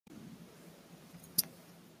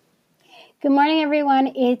Good morning, everyone.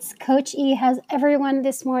 It's Coach E. How's everyone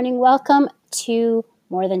this morning? Welcome to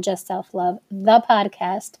More Than Just Self-Love, the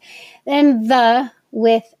podcast. Then the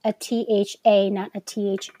with a THA, not a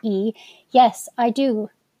THE. Yes, I do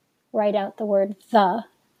write out the word the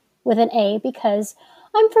with an A because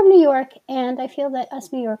I'm from New York and I feel that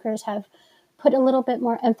us New Yorkers have put a little bit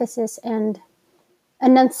more emphasis and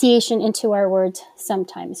enunciation into our words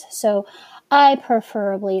sometimes. So I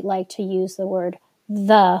preferably like to use the word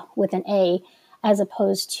the with an A as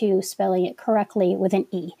opposed to spelling it correctly with an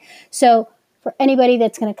E. So for anybody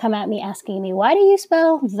that's going to come at me asking me, why do you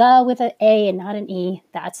spell the with an A and not an E?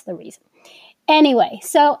 That's the reason. Anyway,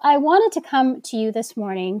 so I wanted to come to you this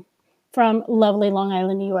morning from lovely Long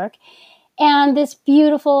Island, New York, and this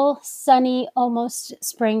beautiful, sunny, almost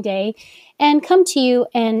spring day, and come to you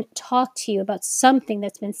and talk to you about something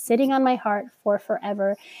that's been sitting on my heart for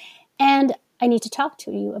forever. And I need to talk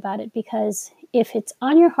to you about it because if it's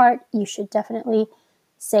on your heart, you should definitely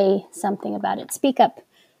say something about it. Speak up.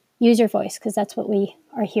 Use your voice because that's what we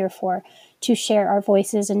are here for, to share our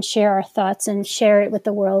voices and share our thoughts and share it with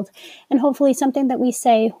the world. And hopefully something that we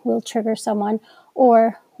say will trigger someone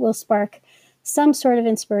or will spark some sort of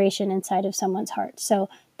inspiration inside of someone's heart. So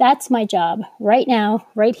that's my job right now,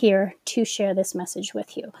 right here, to share this message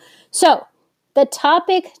with you. So the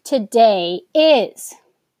topic today is,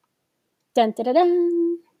 dun, dun, dun, dun.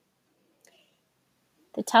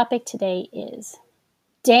 The topic today is,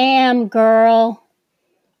 damn girl,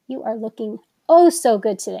 you are looking oh so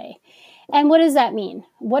good today. And what does that mean?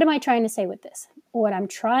 What am I trying to say with this? What I'm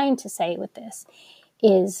trying to say with this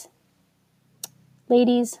is,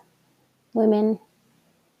 ladies, women,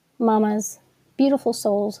 mamas, beautiful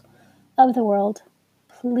souls of the world,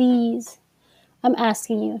 please, I'm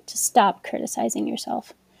asking you to stop criticizing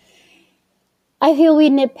yourself. I feel we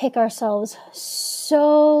nitpick ourselves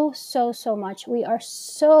so much. We are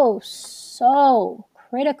so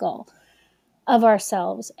critical of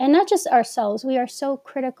ourselves. And not just ourselves, we are so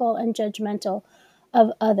critical and judgmental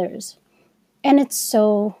of others. And it's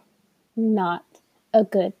so not a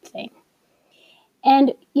good thing.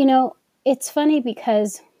 And, it's funny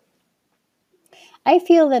because I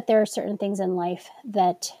feel that there are certain things in life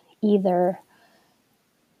that either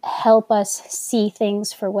help us see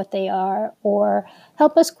things for what they are or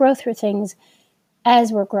help us grow through things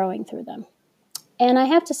as we're growing through them. And I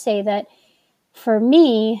have to say that for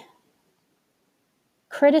me,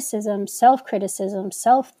 criticism, self-criticism,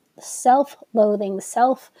 self-loathing,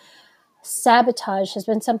 self-sabotage has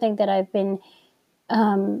been something that I've been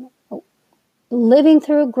living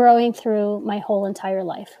through, growing through my whole entire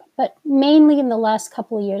life. But mainly in the last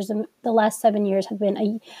couple of years, the last 7 years have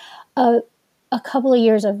been a couple of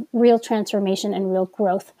years of real transformation and real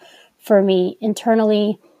growth for me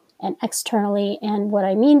internally and externally. And what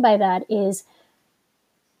I mean by that is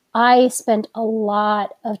I spent a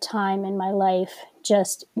lot of time in my life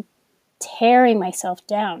just tearing myself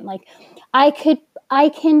down. Like I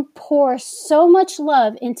can pour so much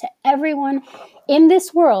love into everyone in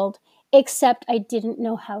this world, except I didn't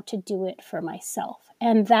know how to do it for myself.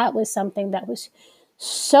 And that was something that was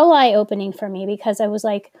so eye-opening for me because I was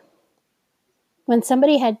like, when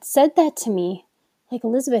somebody had said that to me, like,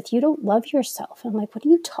 Elizabeth, you don't love yourself. I'm like, what are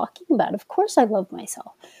you talking about? Of course I love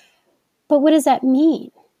myself. But what does that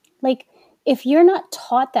mean? Like, if you're not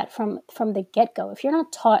taught that from the get-go, if you're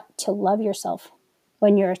not taught to love yourself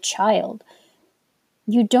when you're a child,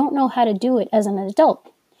 you don't know how to do it as an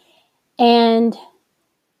adult. And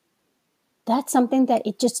that's something that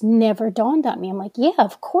it just never dawned on me. I'm like, yeah,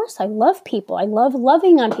 of course I love people. I love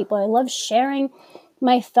loving on people. I love sharing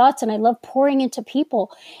my thoughts and I love pouring into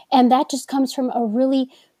people. And that just comes from a really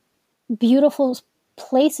beautiful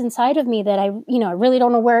place inside of me that I really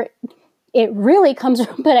don't know where it really comes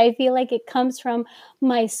from, but I feel like it comes from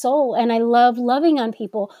my soul. And I love loving on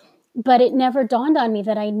people, but it never dawned on me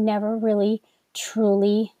that I never really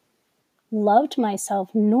truly loved myself,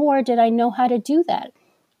 nor did I know how to do that.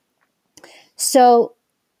 So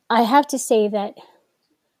I have to say that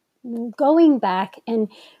going back and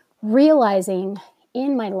realizing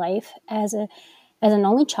in my life as an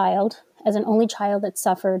only child that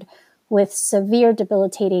suffered with severe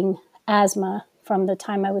debilitating asthma from the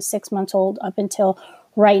time I was 6 months old up until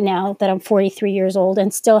right now that I'm 43 years old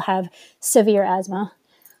and still have severe asthma.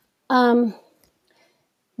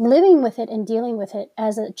 Living with it and dealing with it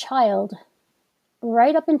as a child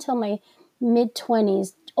right up until my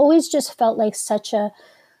mid-20s always just felt like such a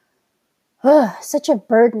such a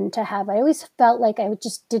burden to have. I always felt like I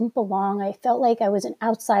just didn't belong. I felt like I was an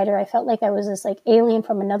outsider. I felt like I was this like alien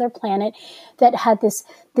from another planet that had this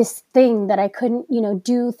thing that I couldn't,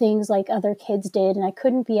 do things like other kids did, and I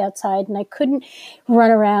couldn't be outside, and I couldn't run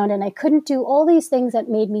around, and I couldn't do all these things that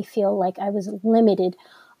made me feel like I was limited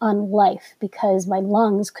on life because my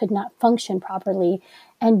lungs could not function properly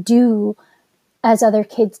and do as other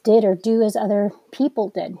kids did or do as other people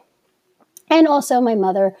did. And also my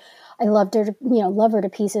mother, I loved her, love her to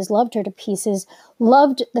pieces, loved her to pieces,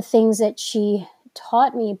 loved the things that she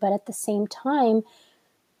taught me. But at the same time,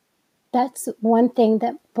 that's one thing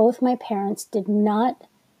that both my parents did not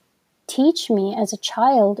teach me as a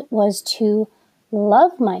child, was to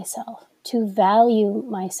love myself, to value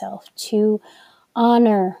myself, to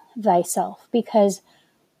honor thyself, because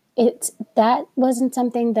that wasn't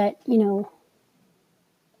something that,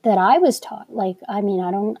 that I was taught. Like, I mean,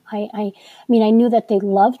 I knew that they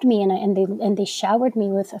loved me and they showered me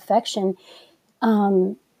with affection.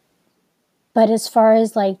 But as far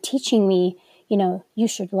as like teaching me, you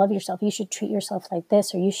should love yourself, you should treat yourself like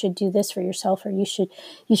this, or you should do this for yourself, or you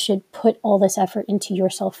should put all this effort into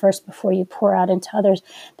yourself first before you pour out into others.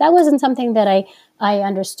 That wasn't something that I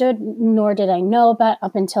understood, nor did I know about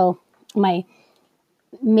up until my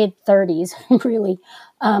mid 30s, really,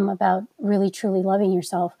 about really truly loving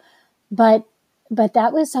yourself. But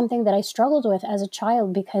that was something that I struggled with as a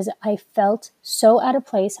child, because I felt so out of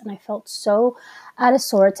place and I felt so out of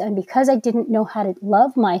sorts. And because I didn't know how to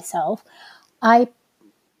love myself, I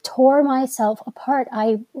tore myself apart.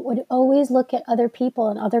 I would always look at other people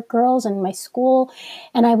and other girls in my school,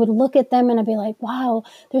 and I would look at them and I'd be like, wow,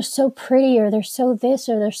 they're so pretty, or they're so this,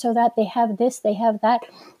 or they're so that. They have this, they have that.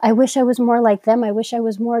 I wish I was more like them. I wish I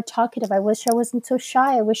was more talkative. I wish I wasn't so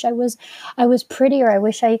shy. I wish I was prettier. I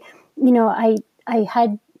wish I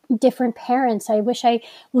had different parents. I wish I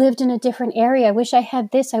lived in a different area. I wish I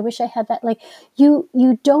had this. I wish I had that. Like, you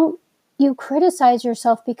criticize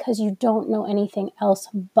yourself because you don't know anything else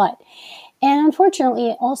but. And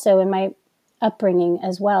unfortunately, also in my upbringing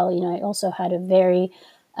as well, I also had a very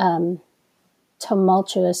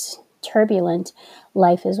tumultuous, turbulent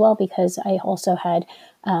life as well, because I also had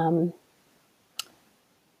a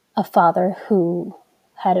father who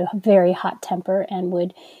had a very hot temper and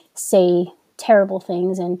would say terrible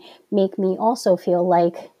things and make me also feel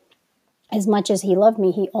like, as much as he loved me,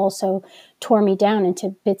 he also tore me down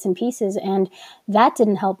into bits and pieces. And that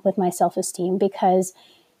didn't help with my self-esteem, because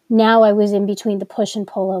now I was in between the push and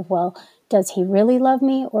pull of, well, does he really love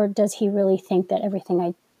me, or does he really think that everything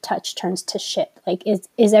I touch turns to shit? Like,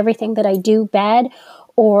 is everything that I do bad,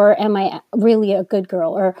 or am I really a good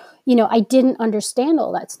girl? Or, I didn't understand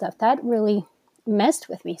all that stuff. That really messed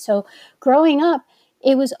with me. So growing up,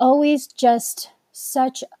 it was always just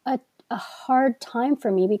such a hard time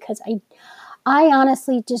for me, because I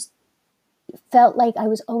honestly just felt like I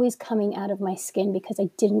was always coming out of my skin, because I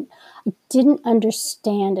didn't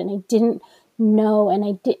understand, and I didn't know, and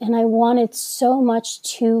I wanted so much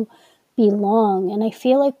to belong. And I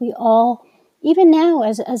feel like we all, even now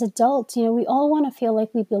as adults, we all want to feel like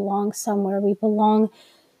we belong somewhere, we belong,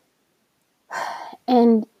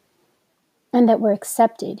 and that we're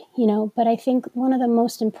accepted, But I think one of the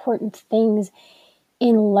most important things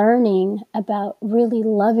in learning about really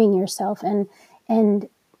loving yourself and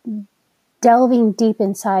delving deep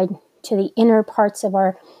inside to the inner parts of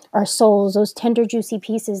our souls, those tender, juicy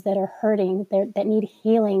pieces that are hurting, that need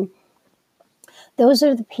healing. Those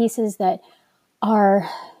are the pieces that are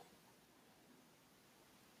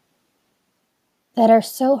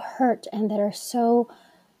so hurt and that are so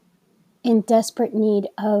in desperate need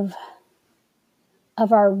of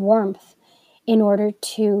our warmth in order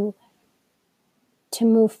to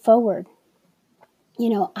move forward.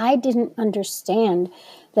 I didn't understand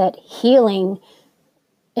that healing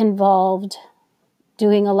involved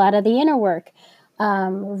doing a lot of the inner work,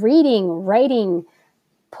 reading, writing,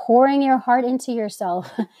 pouring your heart into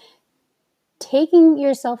yourself, taking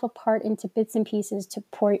yourself apart into bits and pieces to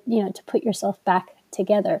put yourself back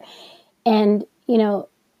together. And,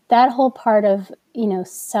 that whole part of,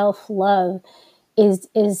 self-love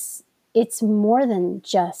is it's more than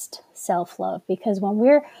just self-love, because when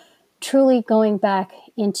we're truly going back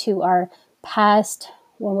into our past,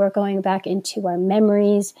 when we're going back into our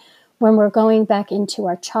memories, when we're going back into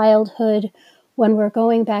our childhood, when we're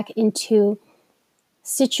going back into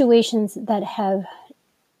situations that have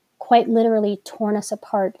quite literally torn us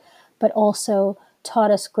apart, but also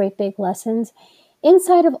taught us great big lessons.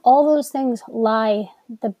 Inside of all those things lie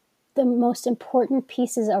the most important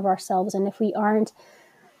pieces of ourselves. And if we aren't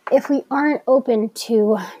open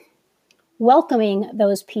to welcoming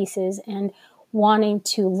those pieces and wanting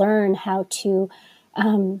to learn how to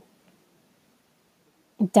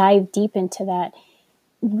dive deep into that,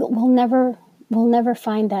 we'll never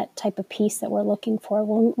find that type of peace that we're looking for.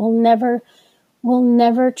 We'll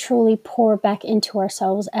never truly pour back into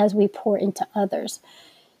ourselves as we pour into others.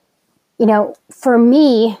 For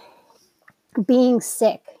me, being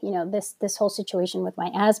sick, this whole situation with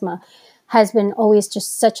my asthma has been always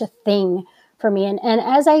just such a thing for me. And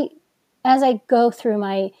as I go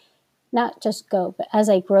through as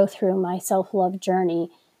I grow through my self-love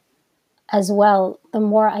journey as well, the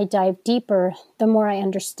more I dive deeper, the more I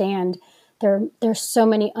understand there's so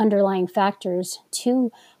many underlying factors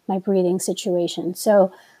to my breathing situation.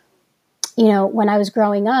 So, when I was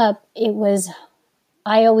growing up,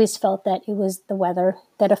 I always felt that it was the weather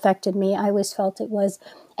that affected me. I always felt it was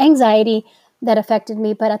anxiety that affected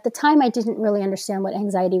me. But at the time, I didn't really understand what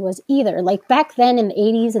anxiety was either. Like back then in the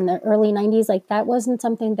 80s and the early 90s, like that wasn't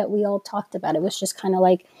something that we all talked about. It was just kind of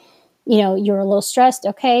like, you're a little stressed.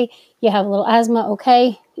 Okay. You have a little asthma.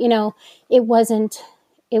 Okay. It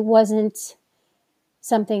wasn't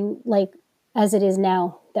something like as it is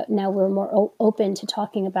now, that now we're more open to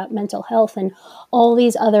talking about mental health and all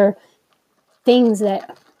these other things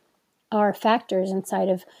that are factors inside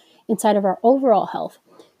of our overall health.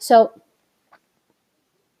 So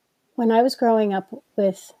when I was growing up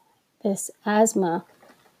with this asthma,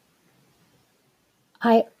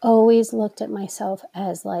 I always looked at myself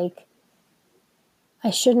as like, I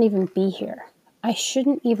shouldn't even be here. I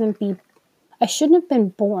shouldn't have been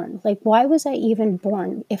born. Like, why was I even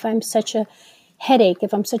born if I'm such a headache,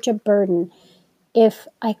 if I'm such a burden, if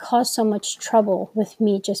I cause so much trouble with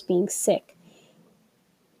me just being sick?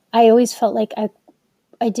 I always felt like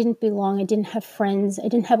I didn't belong. I didn't have friends. I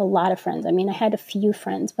didn't have a lot of friends. I mean, I had a few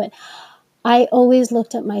friends, but I always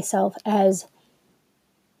looked at myself as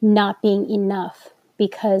not being enough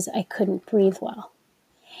because I couldn't breathe well.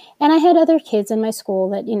 And I had other kids in my school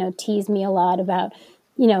that, teased me a lot about,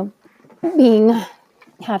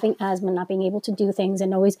 having asthma, not being able to do things,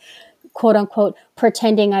 and always, quote unquote,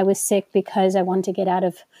 pretending I was sick because I wanted to get out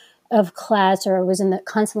of class, or I was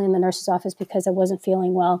constantly in the nurse's office because I wasn't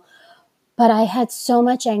feeling well. But I had so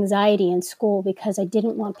much anxiety in school because I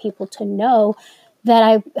didn't want people to know that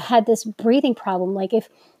I had this breathing problem. Like if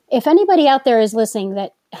anybody out there is listening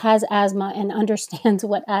that has asthma and understands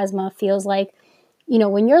what asthma feels like,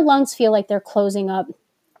 when your lungs feel like they're closing up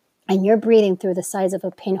and you're breathing through the size of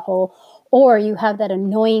a pinhole, or you have that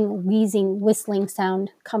annoying wheezing, whistling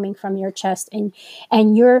sound coming from your chest, and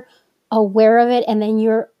you're aware of it, and then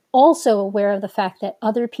you're also aware of the fact that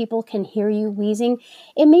other people can hear you wheezing,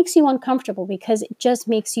 it makes you uncomfortable because it just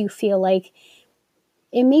makes you feel less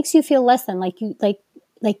than, like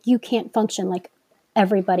you can't function like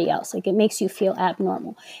everybody else. Like, it makes you feel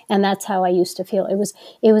abnormal. And that's how I used to feel. It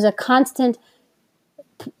was a constant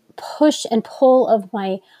push and pull of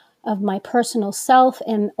my personal self,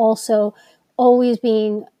 and also always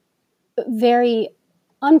being very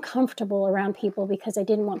uncomfortable around people because I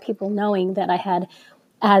didn't want people knowing that I had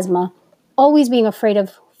asthma. Always being afraid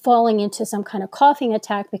of falling into some kind of coughing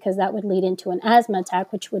attack because that would lead into an asthma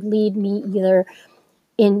attack, which would lead me either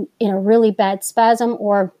in a really bad spasm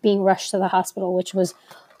or being rushed to the hospital, which was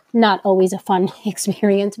not always a fun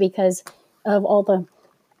experience because of all the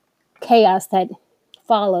chaos that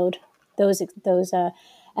followed those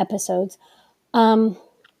episodes. But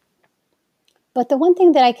the one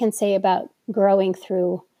thing that I can say about growing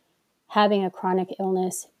through having a chronic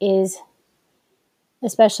illness is,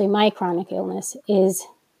 especially my chronic illness, is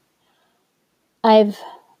I've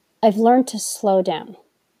learned to slow down.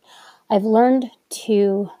 I've learned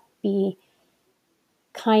to be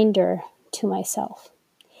kinder to myself.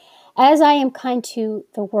 As I am kind to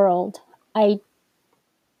the world, I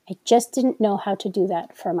just didn't know how to do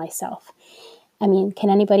that for myself. I mean, can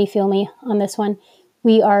anybody feel me on this one?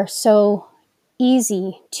 We are so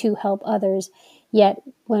easy to help others, yet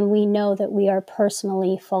when we know that we are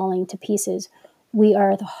personally falling to pieces, we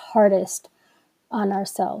are the hardest on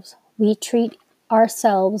ourselves. We treat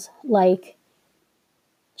ourselves like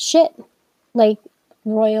shit, like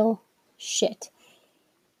royal shit.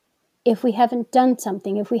 If we haven't done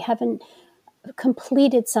something, if we haven't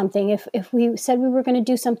completed something, if we said we were going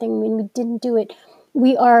to do something and we didn't do it,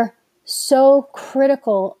 we are so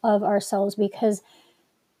critical of ourselves because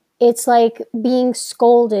it's like being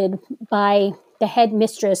scolded by the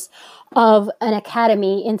headmistress of an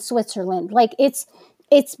academy in Switzerland. Like it's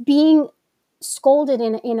being scolded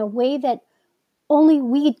in a way that only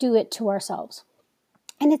we do it to ourselves.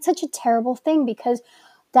 And it's such a terrible thing because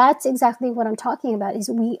that's exactly what I'm talking about, is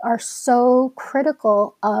we are so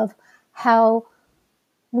critical of how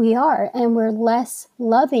we are, and we're less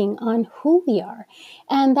loving on who we are.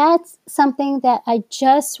 And that's something that I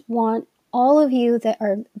just want all of you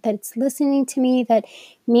that's listening to me, that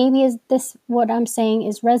maybe is this what I'm saying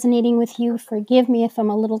is resonating with you. Forgive me if I'm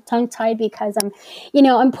a little tongue tied, because I'm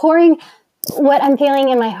pouring what I'm feeling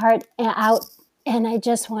in my heart out, and I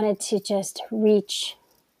just wanted to just reach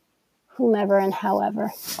whomever and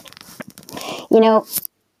however.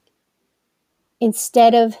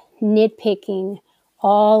 Instead of nitpicking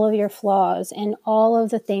all of your flaws and all of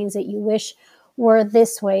the things that you wish were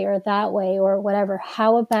this way or that way or whatever,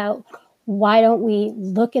 how about, why don't we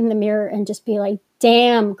look in the mirror and just be like,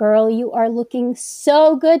 damn, girl, you are looking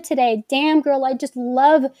so good today. Damn, girl, I just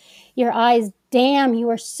love your eyes. Damn, you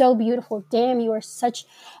are so beautiful. Damn, you are such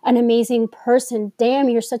an amazing person. Damn,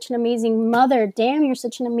 you're such an amazing mother. Damn, you're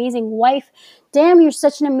such an amazing wife. Damn, you're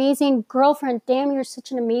such an amazing girlfriend. Damn, you're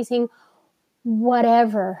such an amazing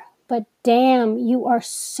whatever. But damn, you are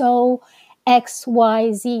so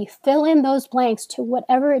XYZ. Fill in those blanks to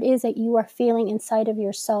whatever it is that you are feeling inside of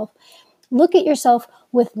yourself. Look at yourself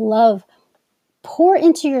with love. Pour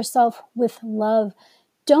into yourself with love.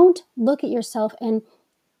 Don't look at yourself and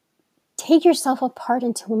take yourself apart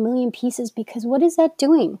into a million pieces, because what is that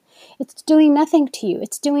doing? It's doing nothing to you.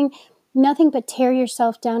 It's doing nothing but tear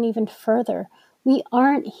yourself down even further. We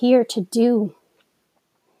aren't here to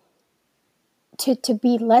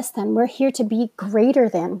be less than. We're here to be greater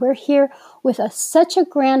than. We're here with such a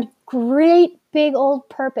grand, great, big old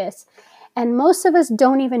purpose. And most of us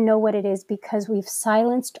don't even know what it is, because we've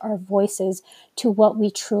silenced our voices to what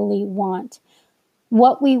we truly want.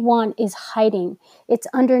 What we want is hiding. It's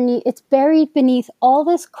underneath, it's buried beneath all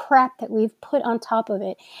this crap that we've put on top of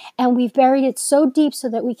it. And we've buried it so deep so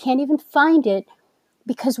that we can't even find it,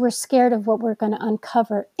 because we're scared of what we're going to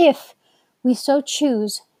uncover if we so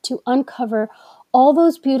choose to uncover all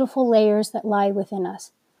those beautiful layers that lie within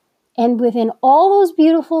us. And within all those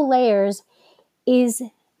beautiful layers is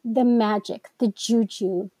the magic, the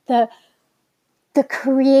juju, the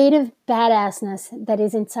creative badassness that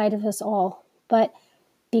is inside of us all. But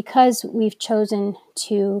because we've chosen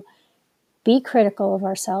to be critical of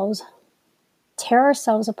ourselves, tear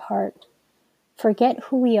ourselves apart, forget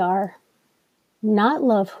who we are, not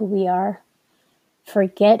love who we are,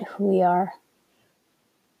 forget who we are,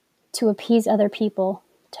 to appease other people,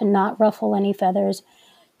 to not ruffle any feathers,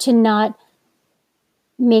 to not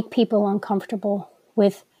make people uncomfortable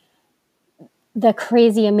with the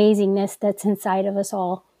crazy amazingness that's inside of us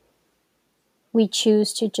all. We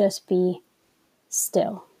choose to just be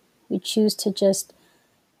still. We choose to just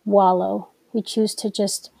wallow. We choose to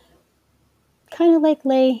just kind of like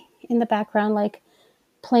lay in the background like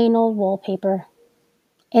plain old wallpaper.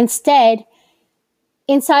 Instead,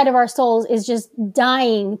 inside of our souls is just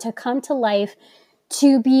dying to come to life,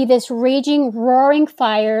 to be this raging, roaring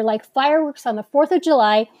fire, like fireworks on the 4th of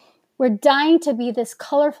July. We're dying to be this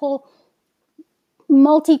colorful,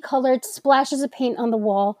 multicolored splashes of paint on the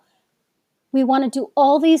wall. We want to do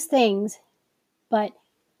all these things, but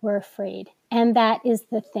we're afraid. And that is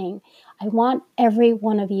the thing. I want every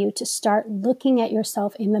one of you to start looking at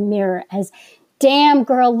yourself in the mirror as, damn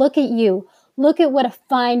girl, look at you. Look at what a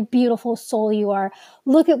fine, beautiful soul you are.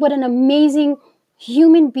 Look at what an amazing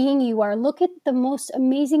human being you are. Look at the most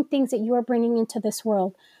amazing things that you are bringing into this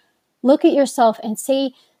world. Look at yourself and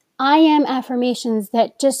say, I am affirmations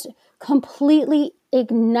that just completely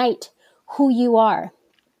ignite who you are.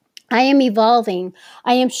 I am evolving.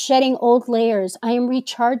 I am shedding old layers. I am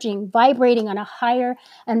recharging, vibrating on a higher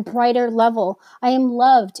and brighter level. I am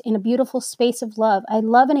loved in a beautiful space of love. I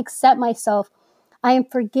love and accept myself. I am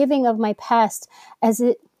forgiving of my past as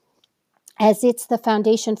it's the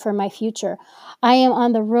foundation for my future. I am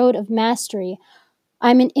on the road of mastery.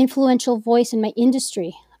 I'm an influential voice in my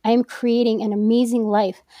industry. I am creating an amazing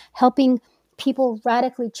life, helping people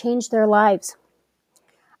radically change their lives.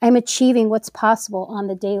 I am achieving what's possible on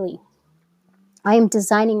the daily. I am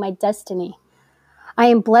designing my destiny. I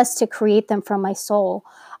am blessed to create them from my soul.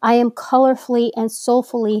 I am colorfully and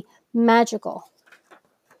soulfully magical.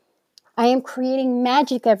 I am creating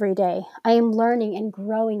magic every day. I am learning and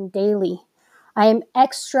growing daily. I am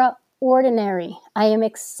extraordinary. I am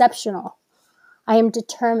exceptional. I am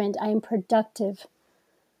determined. I am productive.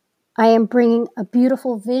 I am bringing a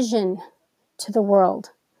beautiful vision to the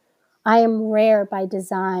world. I am rare by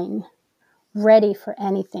design, ready for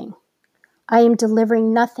anything. I am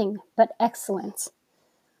delivering nothing but excellence.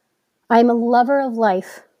 I am a lover of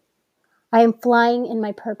life. I am flying in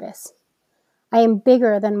my purpose. I am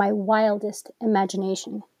bigger than my wildest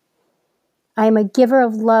imagination. I am a giver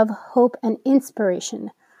of love, hope, and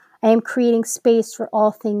inspiration. I am creating space for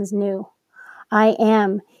all things new. I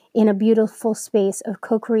am in a beautiful space of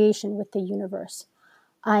co-creation with the universe.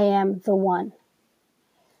 I am the one.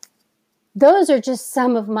 Those are just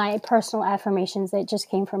some of my personal affirmations that just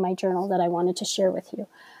came from my journal that I wanted to share with you.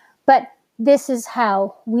 But this is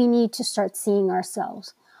how we need to start seeing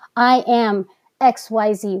ourselves. I am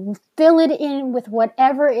XYZ. Fill it in with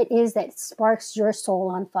whatever it is that sparks your soul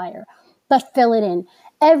on fire. But fill it in.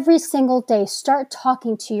 Every single day, start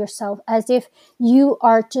talking to yourself as if you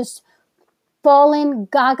are just fallen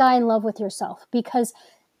gaga in love with yourself. Because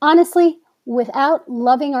honestly, without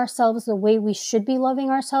loving ourselves the way we should be loving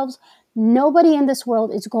ourselves, nobody in this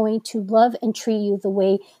world is going to love and treat you the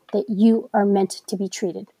way that you are meant to be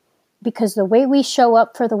treated. Because the way we show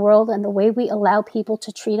up for the world and the way we allow people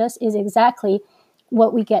to treat us is exactly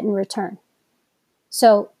what we get in return.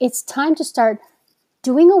 So it's time to start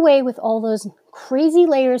doing away with all those crazy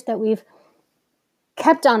layers that we've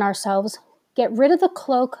kept on ourselves. Get rid of the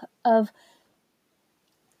cloak of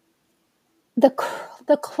the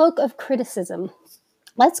cloak of criticism.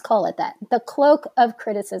 Let's call it that. The cloak of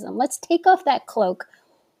criticism. Let's take off that cloak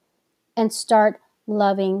and start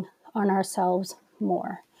loving on ourselves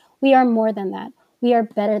more. We are more than that. We are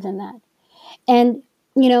better than that. And,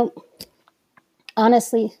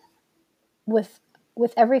 honestly, with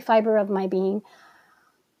every fiber of my being,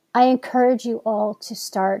 I encourage you all to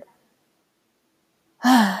start.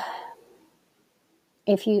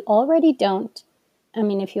 If you already don't,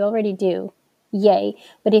 if you already do, yay.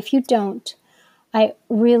 But if you don't, I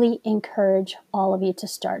really encourage all of you to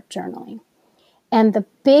start journaling. And the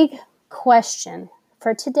big question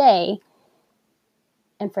for today,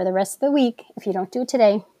 and for the rest of the week, if you don't do it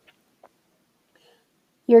today,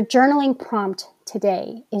 your journaling prompt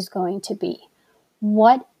today is going to be,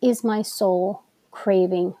 what is my soul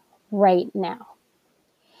craving right now?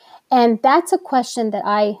 And that's a question that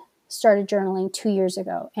I started journaling 2 years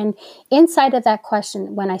ago. And inside of that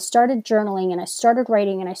question, when I started journaling and I started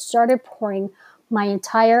writing and I started pouring my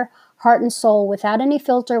entire heart and soul without any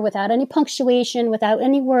filter, without any punctuation, without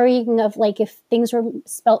any worrying of if things were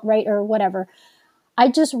spelt right or whatever, I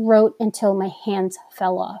just wrote until my hands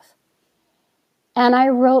fell off. And I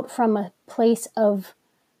wrote from a place of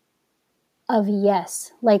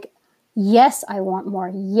yes. Yes, I want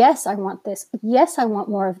more. Yes, I want this. Yes, I want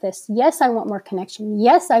more of this. Yes, I want more connection.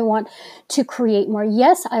 Yes, I want to create more.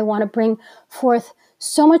 Yes, I want to bring forth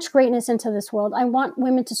so much greatness into this world. I want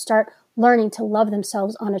women to start learning to love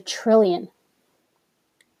themselves on a trillion.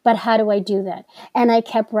 But how do I do that? And I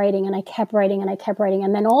kept writing and I kept writing and I kept writing.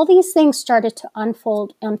 And then all these things started to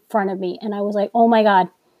unfold in front of me. And I was like, oh my God,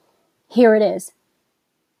 here it is.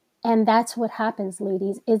 And that's what happens,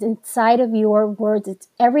 ladies, is inside of your words. It's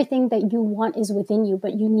everything that you want is within you,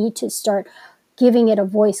 but you need to start giving it a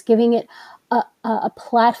voice, giving it a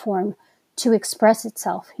platform to express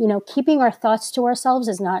itself. Keeping our thoughts to ourselves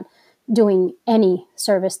is not doing any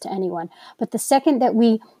service to anyone. But the second that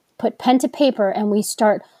we put pen to paper and we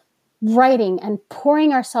start writing and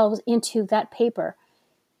pouring ourselves into that paper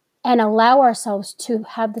and allow ourselves to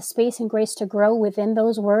have the space and grace to grow within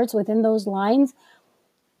those words, within those lines,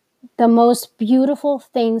 the most beautiful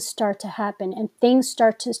things start to happen and things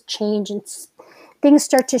start to change and things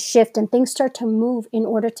start to shift and things start to move in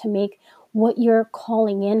order to make what you're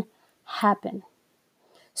calling in happen.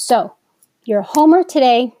 So your homework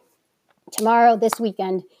today, tomorrow, this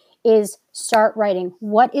weekend is start writing.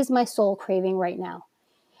 What is my soul craving right now?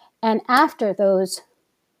 And after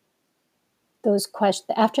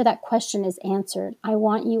after that question is answered, I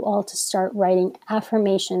want you all to start writing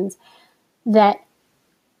affirmations that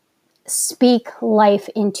speak life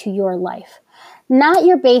into your life. Not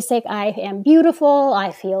your basic, I am beautiful,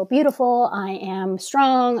 I feel beautiful, I am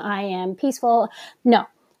strong, I am peaceful. No,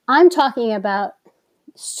 I'm talking about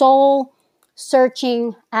soul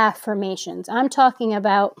searching affirmations. I'm talking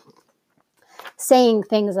about saying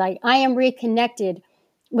things like, I am reconnected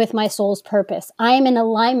with my soul's purpose. I am in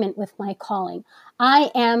alignment with my calling.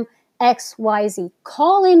 I am XYZ.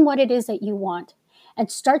 Call in what it is that you want and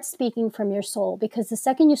start speaking from your soul. Because the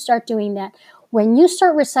second you start doing that, when you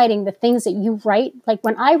start reciting the things that you write, like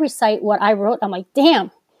when I recite what I wrote, I'm like,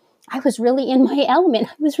 damn, I was really in my element.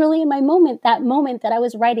 I was really in my moment that I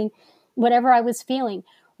was writing whatever I was feeling.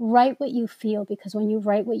 Write what you feel, because when you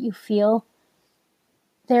write what you feel,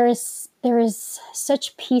 there is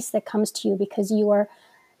such peace that comes to you, because you are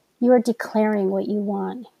declaring what you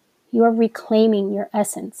want. You are reclaiming your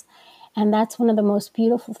essence. And that's one of the most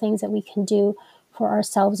beautiful things that we can do for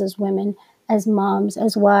ourselves as women, as moms,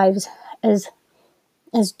 as wives, as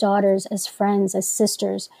daughters, as friends, as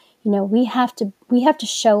sisters. We have to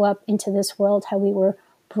show up into this world how we were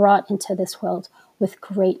brought into this world, with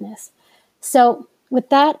greatness. So with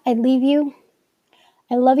that, I leave you.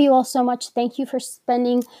 I love you all so much. Thank you for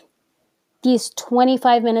spending these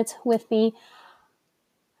 25 minutes with me.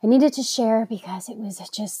 I needed to share because it was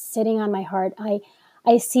just sitting on my heart.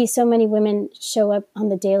 I see so many women show up on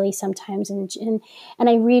the daily sometimes, and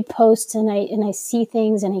I read posts, and I see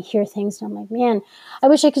things, and I hear things, and I'm like, man, I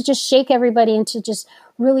wish I could just shake everybody into just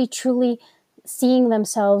really truly seeing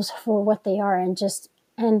themselves for what they are,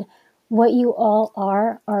 and what you all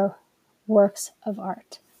are works of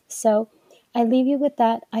art. So I leave you with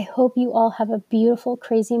that. I hope you all have a beautiful,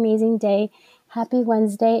 crazy, amazing day. Happy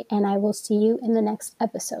Wednesday, and I will see you in the next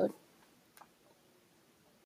episode.